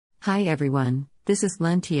Hi everyone, this is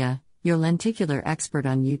Lentia, your lenticular expert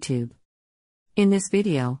on YouTube. In this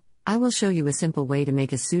video, I will show you a simple way to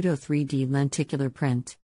make a pseudo 3D lenticular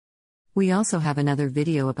print. We also have another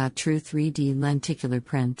video about true 3D lenticular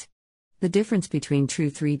print. The difference between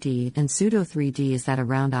true 3D and pseudo 3D is that a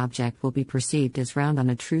round object will be perceived as round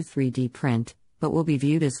on a true 3D print, but will be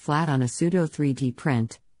viewed as flat on a pseudo 3D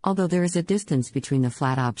print, although there is a distance between the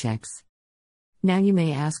flat objects. Now you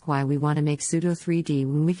may ask why we want to make pseudo 3D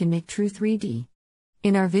when we can make true 3D.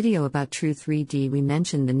 In our video about true 3D we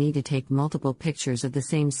mentioned the need to take multiple pictures of the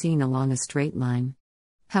same scene along a straight line.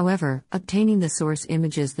 However, obtaining the source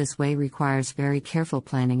images this way requires very careful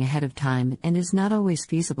planning ahead of time and is not always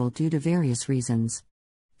feasible due to various reasons.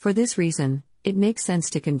 For this reason, it makes sense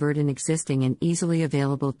to convert an existing and easily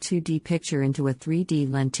available 2D picture into a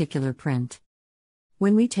 3D lenticular print.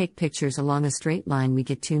 When we take pictures along a straight line we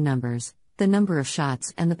get two numbers: the number of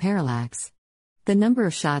shots and the parallax. The number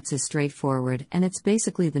of shots is straightforward and it's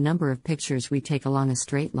basically the number of pictures we take along a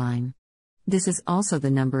straight line. This is also the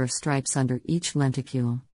number of stripes under each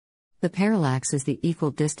lenticule. The parallax is the equal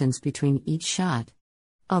distance between each shot.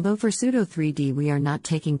 Although for pseudo 3D we are not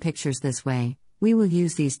taking pictures this way, we will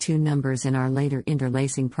use these two numbers in our later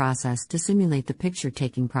interlacing process to simulate the picture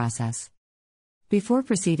taking process. Before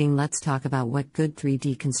proceeding, let's talk about what good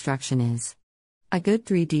 3D construction is. A good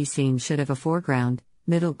 3D scene should have a foreground,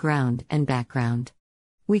 middle ground, and background.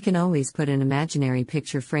 We can always put an imaginary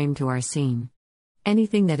picture frame to our scene.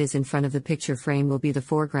 Anything that is in front of the picture frame will be the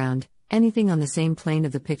foreground, anything on the same plane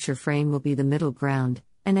of the picture frame will be the middle ground,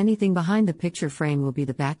 and anything behind the picture frame will be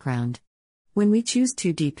the background. When we choose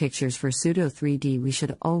 2D pictures for pseudo 3D, we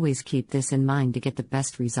should always keep this in mind to get the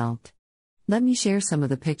best result. Let me share some of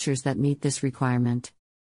the pictures that meet this requirement.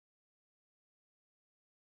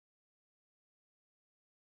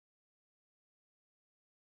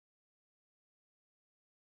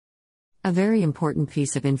 A very important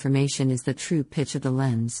piece of information is the true pitch of the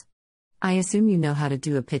lens. I assume you know how to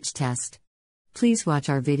do a pitch test. Please watch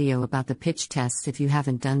our video about the pitch tests if you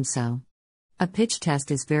haven't done so. A pitch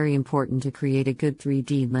test is very important to create a good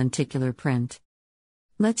 3D lenticular print.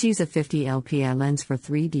 Let's use a 50 LPI lens for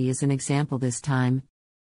 3D as an example this time.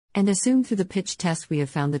 And assume through the pitch test we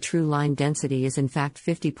have found the true line density is in fact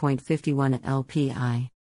 50.51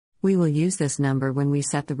 LPI. We will use this number when we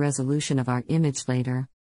set the resolution of our image later.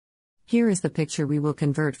 Here is the picture we will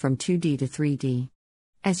convert from 2D to 3D.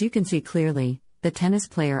 As you can see clearly, the tennis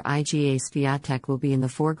player Iga Swiatek will be in the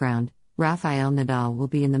foreground, Rafael Nadal will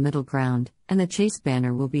be in the middle ground, and the chase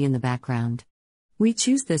banner will be in the background. We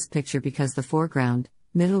choose this picture because the foreground,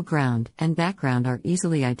 middle ground, and background are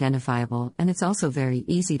easily identifiable, and it's also very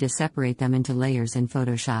easy to separate them into layers in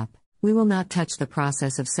Photoshop. We will not touch the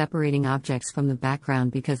process of separating objects from the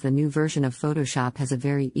background because the new version of Photoshop has a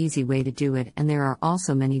very easy way to do it, and there are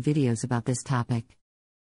also many videos about this topic.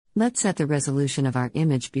 Let's set the resolution of our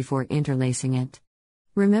image before interlacing it.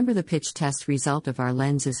 Remember the pitch test result of our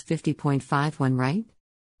lens is 50.51, right?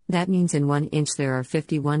 That means in 1 inch there are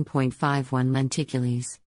 51.51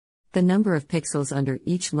 lenticules. The number of pixels under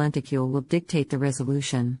each lenticule will dictate the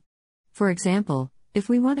resolution. For example, if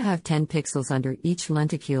we want to have 10 pixels under each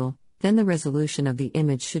lenticule, then the resolution of the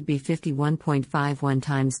image should be 51.51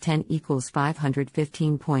 times 10 equals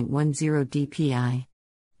 515.10 dpi.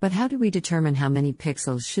 But how do we determine how many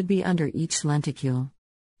pixels should be under each lenticule?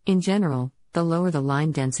 In general, the lower the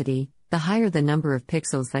line density, the higher the number of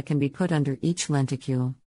pixels that can be put under each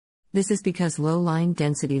lenticule. This is because low line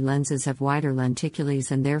density lenses have wider lenticules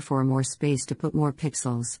and therefore more space to put more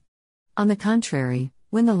pixels. On the contrary,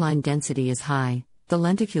 when the line density is high, the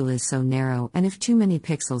lenticule is so narrow, and if too many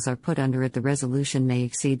pixels are put under it, the resolution may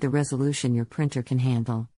exceed the resolution your printer can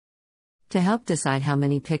handle. To help decide how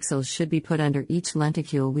many pixels should be put under each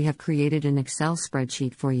lenticule, we have created an Excel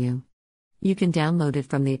spreadsheet for you. You can download it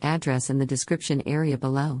from the address in the description area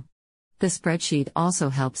below. The spreadsheet also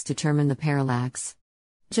helps determine the parallax.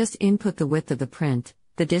 Just input the width of the print,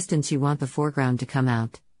 the distance you want the foreground to come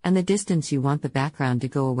out, and the distance you want the background to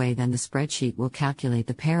go away, then the spreadsheet will calculate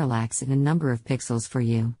the parallax in a number of pixels for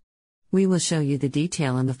you. We will show you the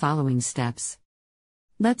detail in the following steps.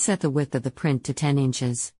 Let's set the width of the print to 10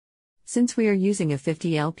 inches. Since we are using a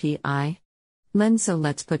 50 LPI lens, so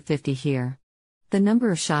let's put 50 here. The number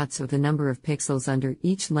of shots or the number of pixels under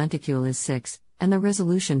each lenticule is 6, and the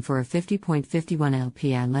resolution for a 50.51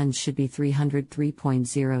 LPI lens should be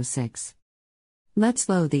 303.06. Let's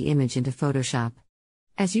load the image into Photoshop.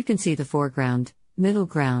 As you can see, the foreground, middle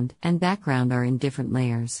ground, and background are in different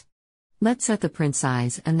layers. Let's set the print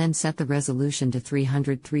size and then set the resolution to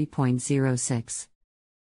 303.06.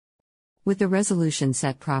 With the resolution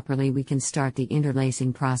set properly, we can start the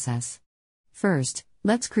interlacing process. First,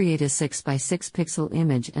 Let's create a 6 by 6 pixel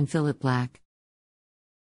image and fill it black.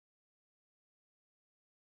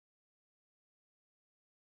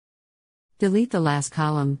 Delete the last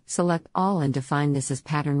column, select all and define this as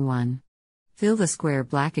pattern 1. Fill the square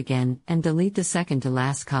black again and delete the second to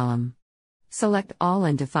last column. Select all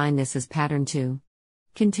and define this as pattern 2.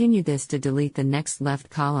 Continue this to delete the next left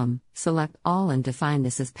column, select all and define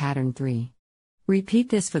this as pattern 3. Repeat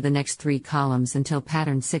this for the next 3 columns until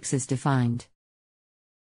pattern 6 is defined.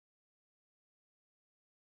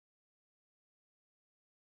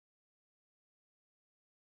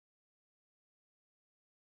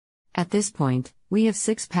 At this point, we have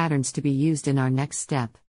 6 patterns to be used in our next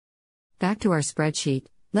step. Back to our spreadsheet,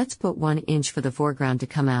 let's put 1 inch for the foreground to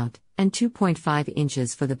come out, and 2.5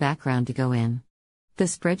 inches for the background to go in. The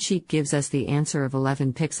spreadsheet gives us the answer of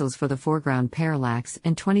 11 pixels for the foreground parallax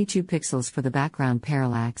and 22 pixels for the background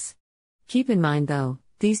parallax. Keep in mind though,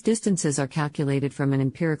 these distances are calculated from an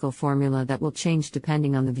empirical formula that will change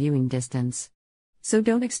depending on the viewing distance. So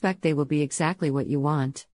don't expect they will be exactly what you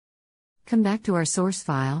want. Come back to our source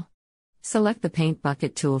file. Select the Paint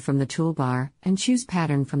Bucket tool from the toolbar, and choose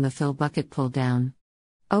Pattern from the Fill Bucket pull-down.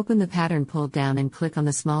 Open the Pattern pull-down and click on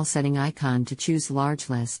the small setting icon to choose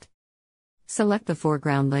Large List. Select the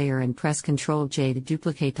foreground layer and press Ctrl-J to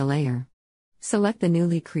duplicate the layer. Select the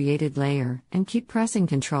newly created layer, and keep pressing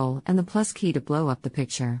Ctrl and the plus key to blow up the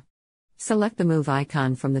picture. Select the Move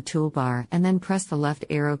icon from the toolbar and then press the left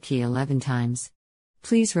arrow key 11 times.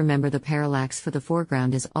 Please remember the parallax for the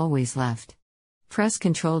foreground is always left. Press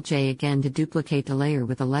Ctrl-J again to duplicate the layer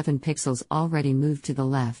with 11 pixels already moved to the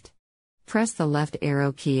left. Press the left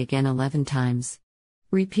arrow key again 11 times.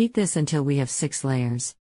 Repeat this until we have 6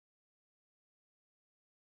 layers.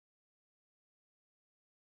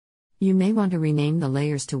 You may want to rename the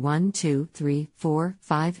layers to 1, 2, 3, 4,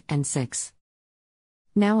 5, and 6.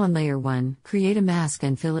 Now on layer 1, create a mask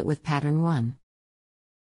and fill it with pattern 1.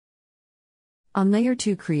 On layer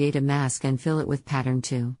 2, create a mask and fill it with pattern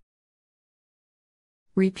 2.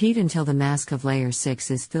 Repeat until the mask of layer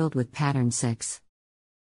 6 is filled with pattern 6.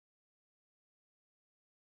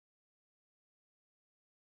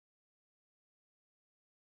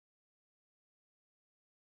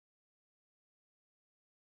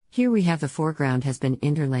 Here we have the foreground has been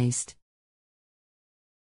interlaced.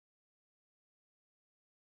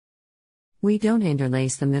 We don't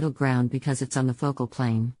interlace the middle ground because it's on the focal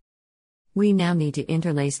plane. We now need to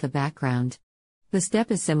interlace the background. The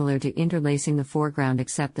step is similar to interlacing the foreground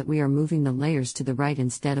except that we are moving the layers to the right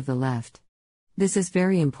instead of the left. This is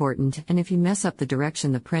very important, and if you mess up the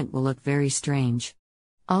direction, the print will look very strange.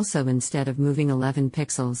 Also, instead of moving 11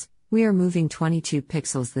 pixels, we are moving 22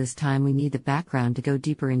 pixels. This time we need the background to go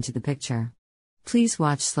deeper into the picture. Please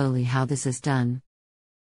watch slowly how this is done.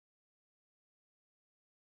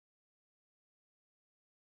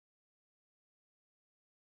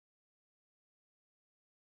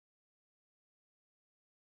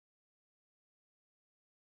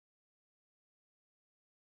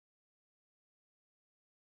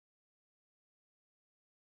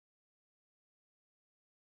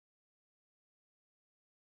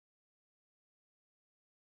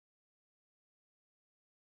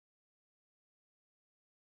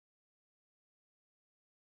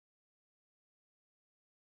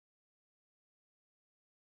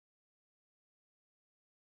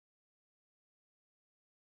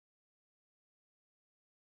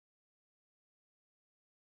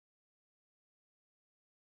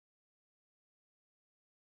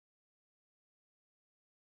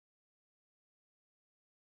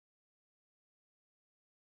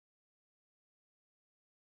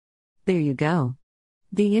 There you go.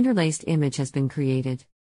 The interlaced image has been created.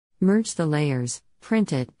 Merge the layers,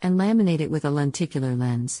 print it, and laminate it with a lenticular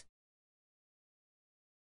lens.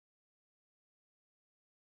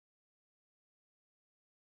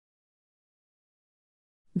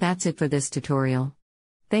 That's it for this tutorial.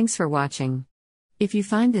 Thanks for watching. If you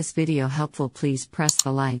find this video helpful, please press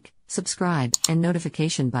the like, subscribe, and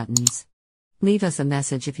notification buttons. Leave us a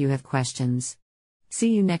message if you have questions. See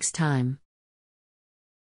you next time.